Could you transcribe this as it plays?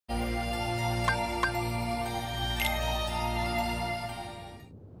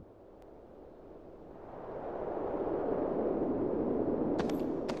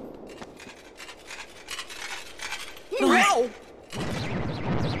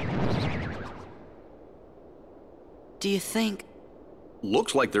do you think?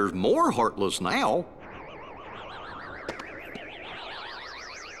 Looks like there's more Heartless now.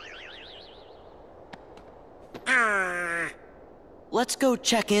 Let's go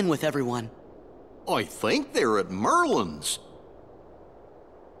check in with everyone. I think they're at Merlin's.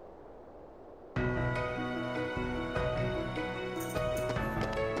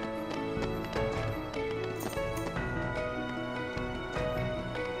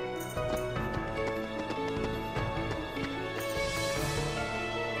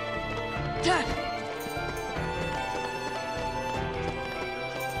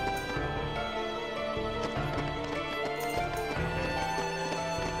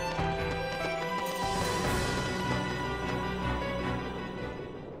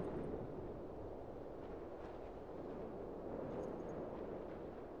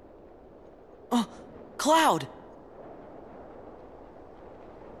 Oh, Cloud!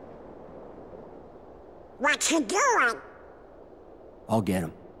 What you doing? I'll get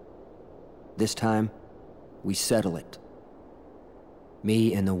him. This time, we settle it.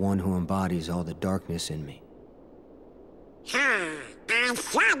 Me and the one who embodies all the darkness in me. I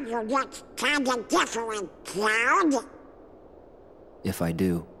thought you looked kinda different, Cloud. If I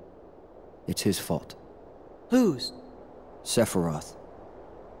do, it's his fault. Whose? Sephiroth.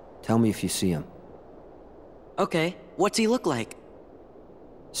 Tell me if you see him. Okay, what's he look like?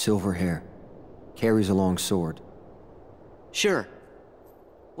 Silver hair. Carries a long sword. Sure.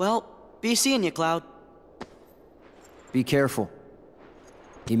 Well, be seeing you, Cloud. Be careful.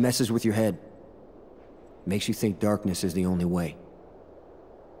 He messes with your head. Makes you think darkness is the only way.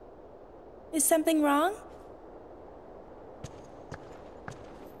 Is something wrong?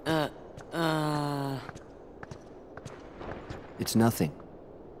 It's nothing.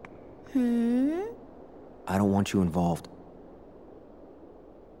 I don't want you involved.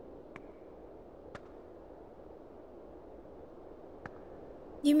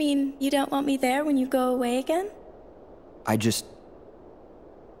 You mean you don't want me there when you go away again?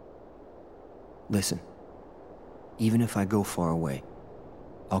 Listen. Even if I go far away,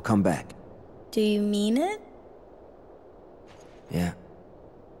 I'll come back. Do you mean it? Yeah.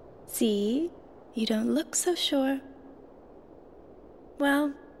 See? You don't look so sure.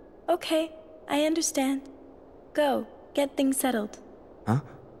 Well, okay, I understand. Go, get things settled. Huh?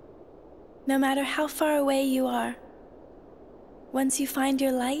 No matter how far away you are, once you find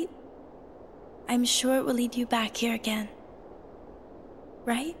your light, I'm sure it will lead you back here again.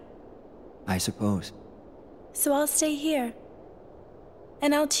 Right? I suppose. So I'll stay here.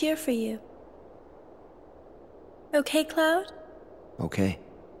 And I'll cheer for you. Okay, Cloud? Okay.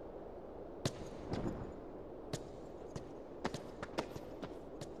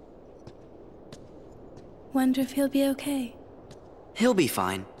 Wonder if he'll be okay. He'll be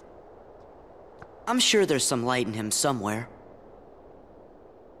fine. I'm sure there's some light in him somewhere.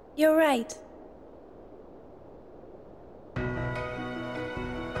 You're right.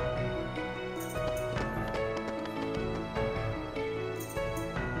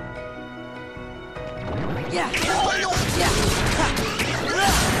 Yeah! Yeah! Ha!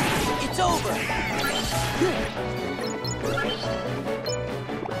 It's over!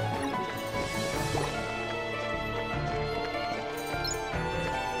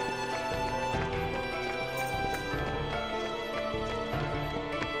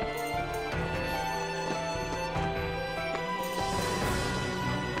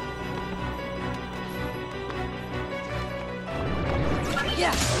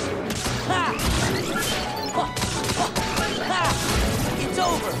 Yeah! Ha! Ha! It's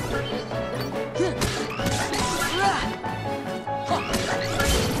over!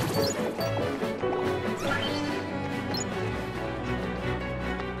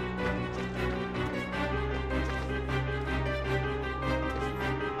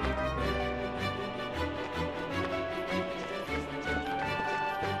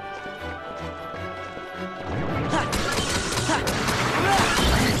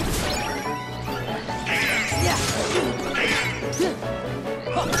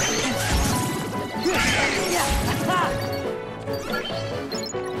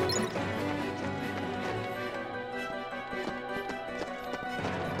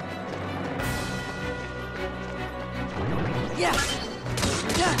 Yeah!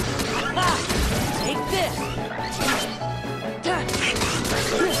 Take this!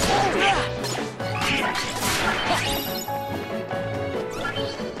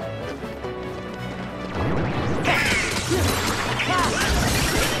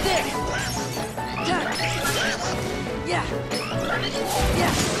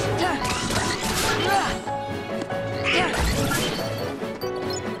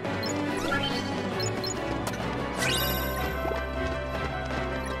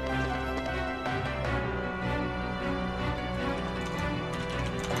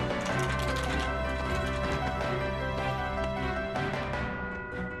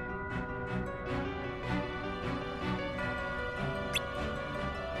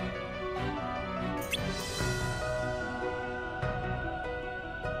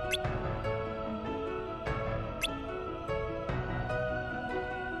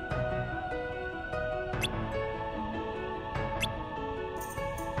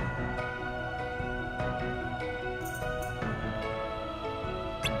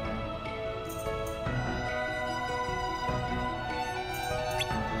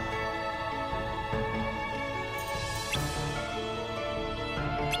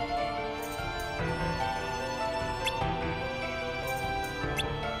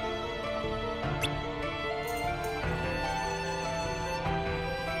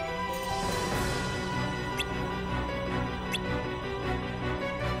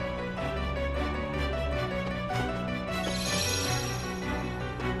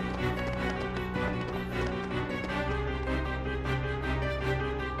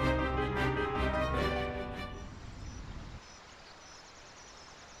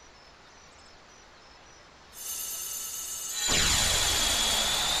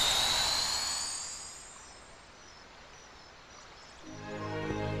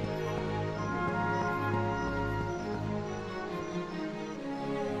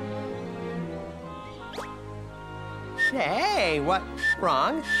 Hey, what's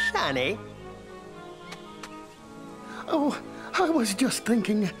wrong, Sonny? Oh, I was just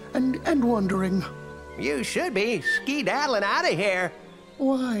thinking and wondering. You should be skedaddling out of here.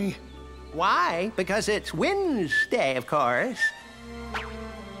 Why? Why? Because it's Wednesday, of course.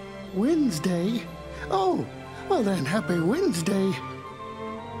 Wednesday? Oh, well then, happy Wednesday.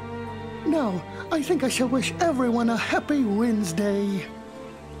 Now, I think I shall wish everyone a happy Wednesday.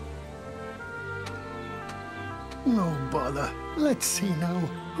 No bother. Let's see now.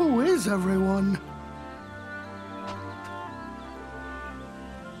 Who is everyone?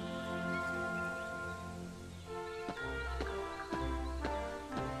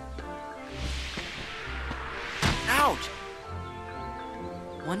 Ouch!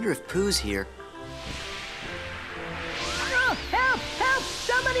 Wonder if Pooh's here. Oh, help! Help!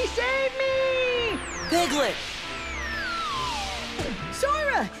 Somebody save me! Piglet!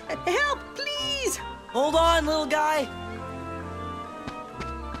 Sora! Help, please! Hold on, little guy!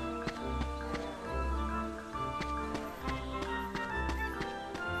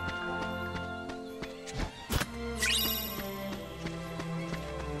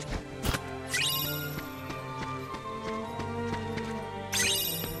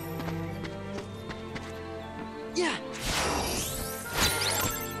 Yeah!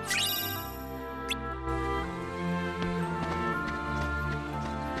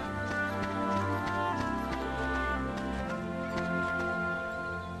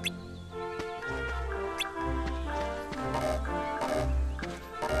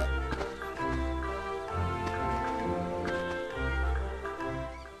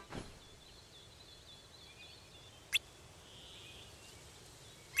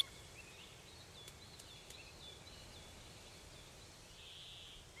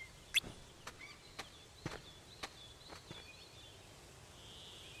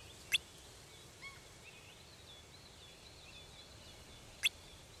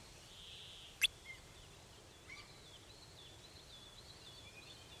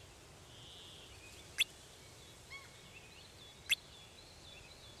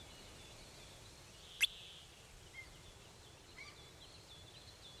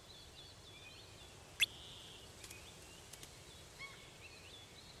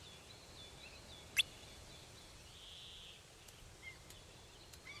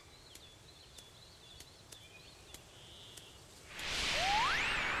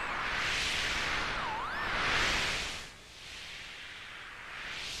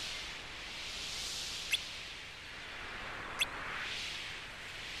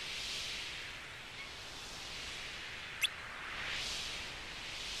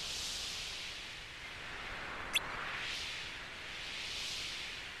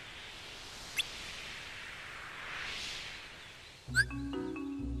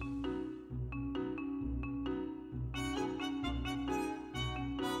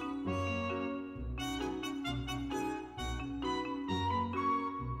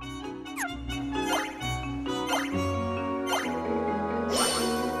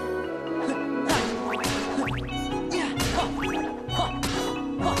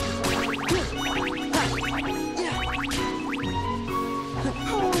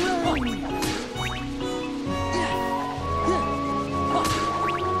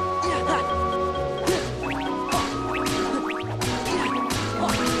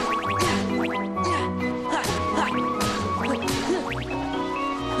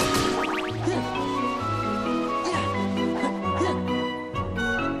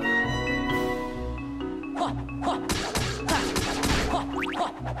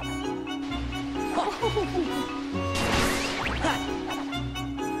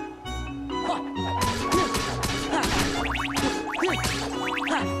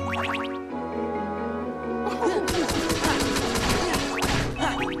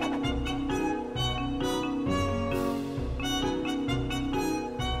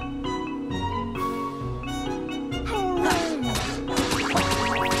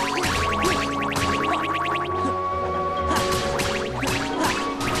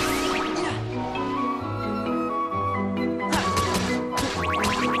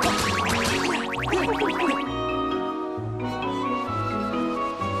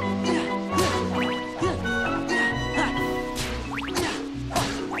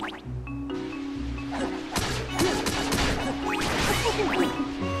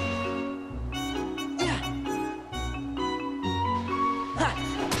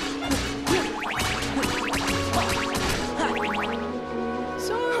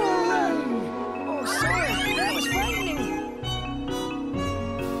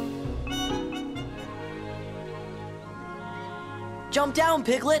 Jump down,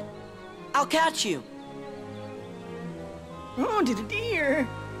 Piglet! I'll catch you! Oh, dear.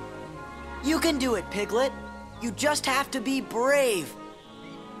 You can do it, Piglet. You just have to be brave.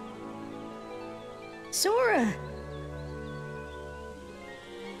 Sora.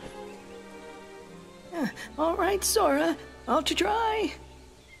 All right, Sora. I'll try.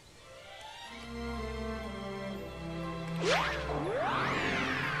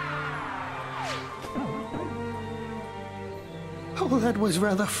 Oh, that was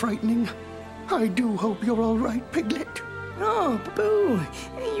rather frightening. I do hope you're all right, Piglet. Oh, Boo,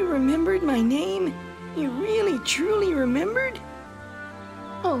 you remembered my name? You really, truly remembered?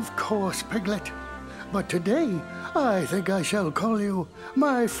 Of course, Piglet. But today, I think I shall call you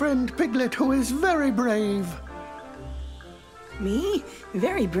my friend Piglet, who is very brave. Me?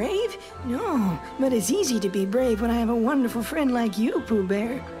 Very brave? No, but it's easy to be brave when I have a wonderful friend like you, Pooh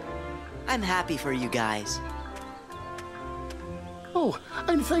Bear. I'm happy for you guys. Oh,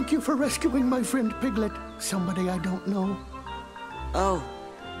 and thank you for rescuing my friend Piglet, somebody I don't know. Oh,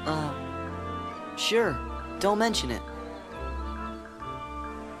 sure. Don't mention it.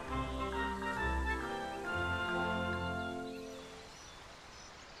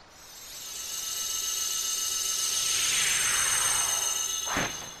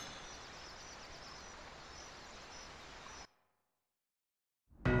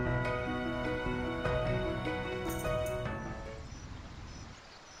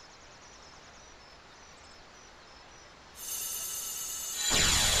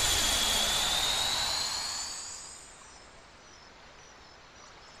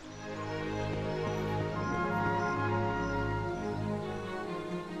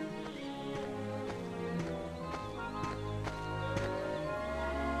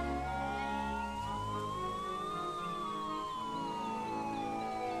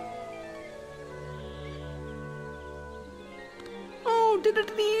 Oh,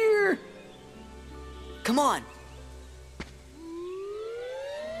 dear. Come on.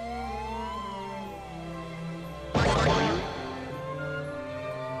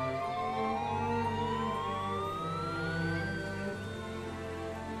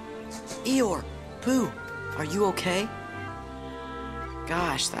 Eeyore, Pooh, are you okay?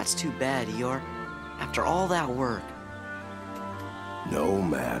 Gosh, that's too bad, Eeyore. After all that work. No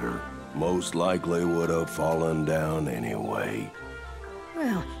matter. Most likely would have fallen down anyway.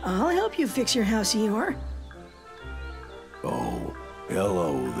 Well, I'll help you fix your house, Eeyore. Oh,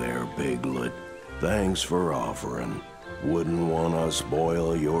 hello there, Piglet. Thanks for offering. Wouldn't want to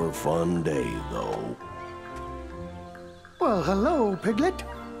spoil your fun day, though. Well, hello, Piglet.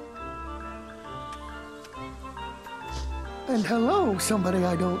 And hello, somebody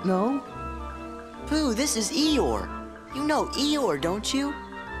I don't know. Pooh, this is Eeyore. You know Eeyore, don't you?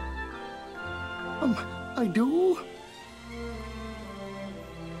 I do?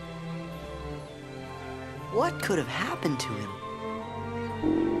 What could have happened to him?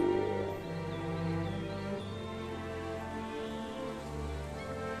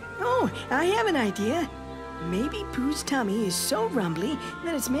 Oh, I have an idea. Maybe Pooh's tummy is so rumbly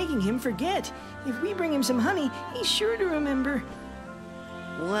that it's making him forget. If we bring him some honey, he's sure to remember.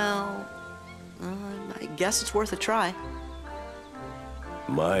 Well, I guess it's worth a try.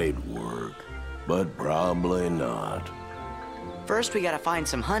 Might work, but probably not. First, we gotta find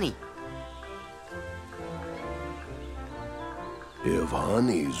some honey. If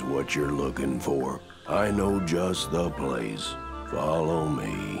honey's what you're looking for, I know just the place. Follow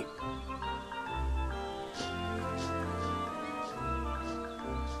me.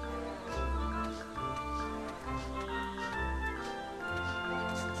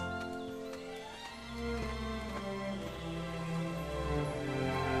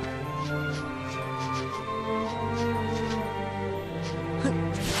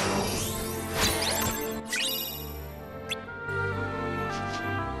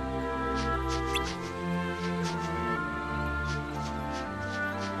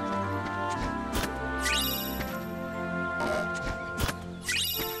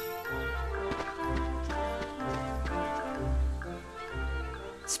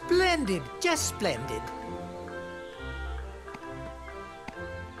 Splendid, just splendid.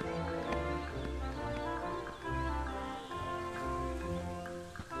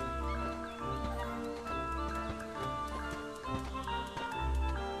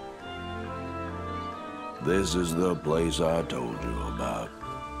 This is the place I told you about.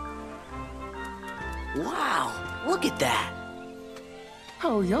 Wow, look at that.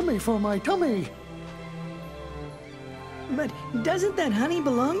 How yummy for my tummy. But doesn't that honey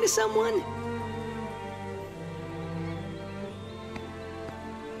belong to someone?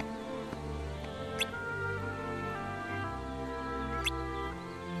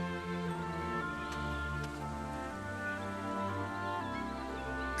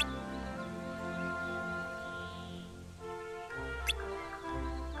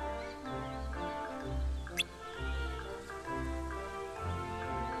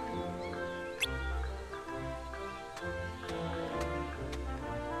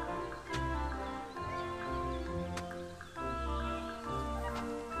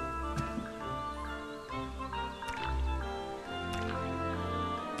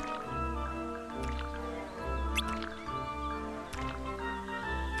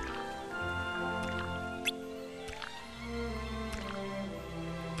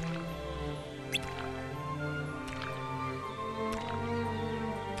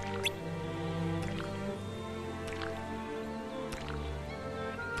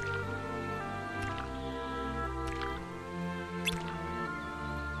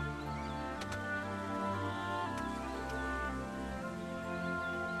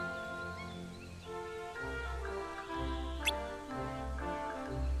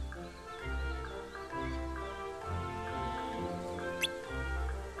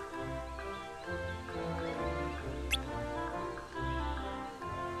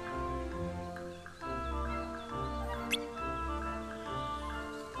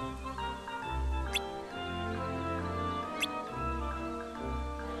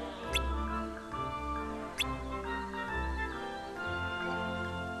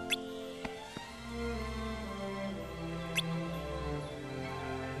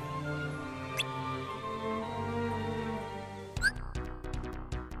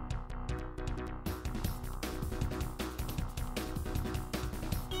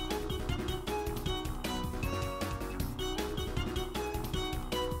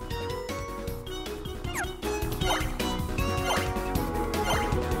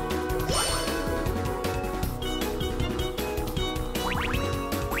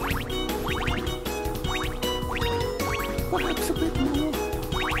 Perhaps a bit more.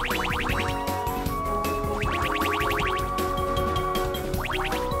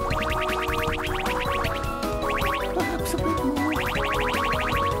 Perhaps a bit more.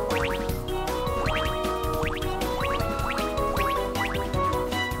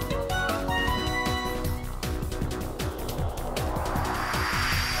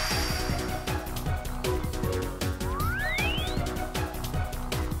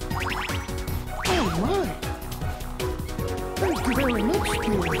 Oh my! Thank you very much,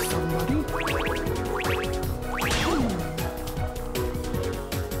 dear somebody.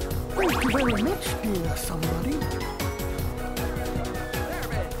 Thank you very much, dear somebody.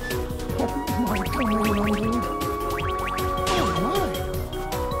 Oh my, tummy rumbled. Oh my!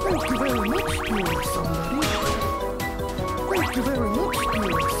 Thank you very much, dear somebody. Thank you very much,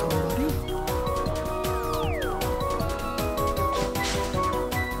 dear somebody.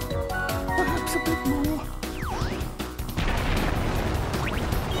 Perhaps a bit more.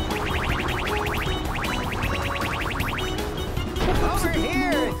 Perhaps a bit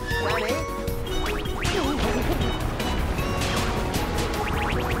Here, Sonny.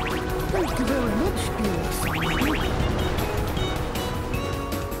 Thank you very much, dear somebody.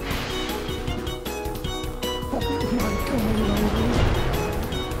 Oh my, tummy rumbled.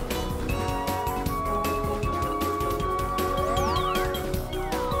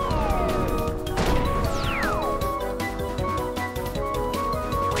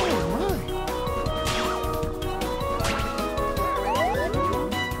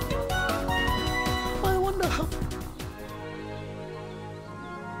 I wonder how...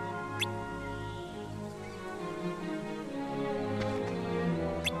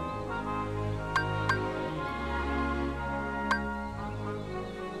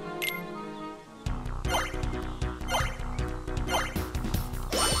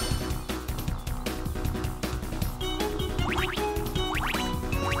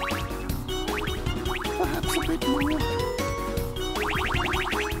 Perhaps a bit more.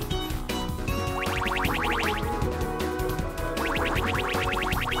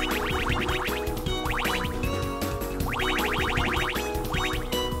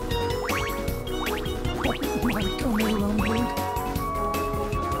 Oh my, tummy rumbled.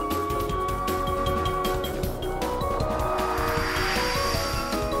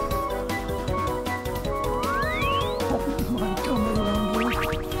 Oh my, tummy rumbled.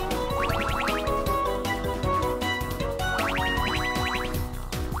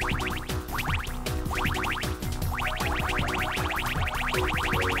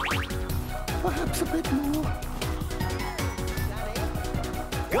 Perhaps a bit more.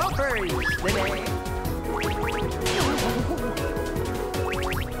 Gophers, the name.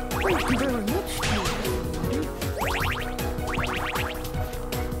 Thank you very much, dear somebody.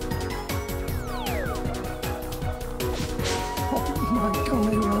 Oh my,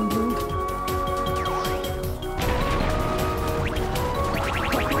 tummy rumbled.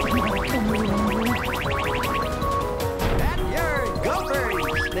 Oh my, tummy rumbled. That you're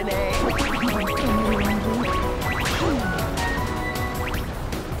Gophers, the name. My tummy rumbled.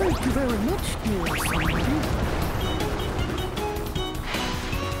 Thank you very much, dear somebody.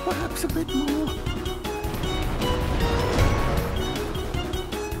 Perhaps a bit more.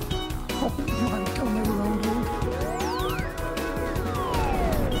 Oh my, tummy rumbled.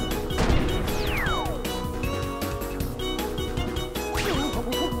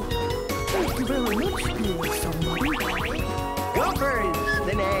 Thank you very much, dear somebody. Gophers,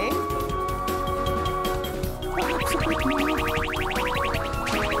 the name. Perhaps a bit more.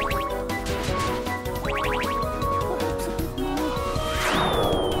 Perhaps a bit more.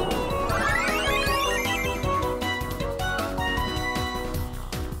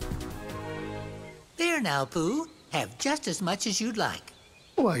 There now, Pooh. Have just as much as you'd like.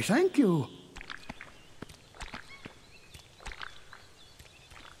 Why, thank you.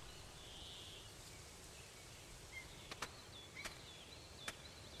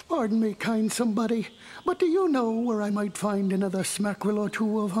 Pardon me, kind somebody, but do you know where I might find another smackerel or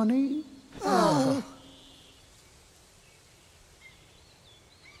two of honey? Oh.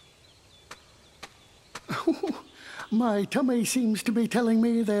 My tummy seems to be telling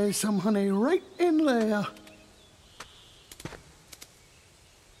me there's some honey right in there.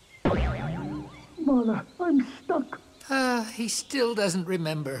 Mother, I'm stuck. He still doesn't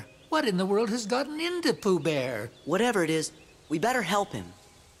remember. What in the world has gotten into Pooh Bear? Whatever it is, we better help him.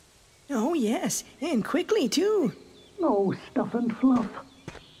 Oh, yes, and quickly, too. No stuff and fluff.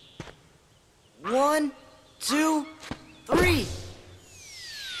 1, 2, 3.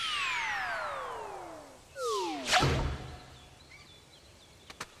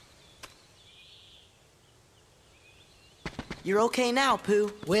 You're okay now,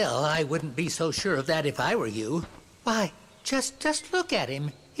 Pooh. Well, I wouldn't be so sure of that if I were you. Why, just look at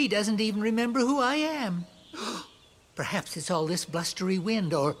him. He doesn't even remember who I am. Perhaps it's all this blustery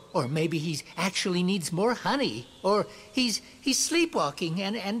wind, or maybe he's actually needs more honey, or he's sleepwalking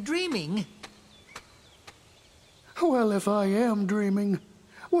and dreaming. Well, if I am dreaming,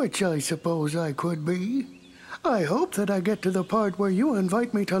 which I suppose I could be, I hope that I get to the part where you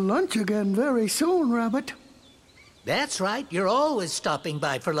invite me to lunch again very soon, Rabbit. That's right, you're always stopping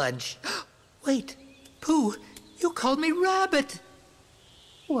by for lunch. Wait, Pooh, you called me Rabbit.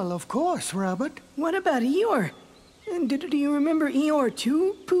 Well, of course, Rabbit. What about Eeyore? And do you remember Eeyore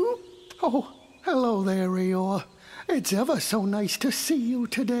too, Pooh? Oh, hello there, Eeyore. It's ever so nice to see you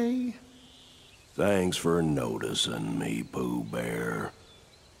today. Thanks for noticing me, Pooh Bear.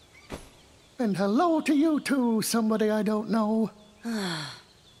 And hello to you too, somebody I don't know.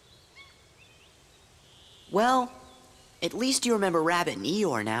 Well, at least you remember Rabbit and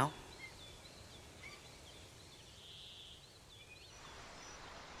Eeyore now.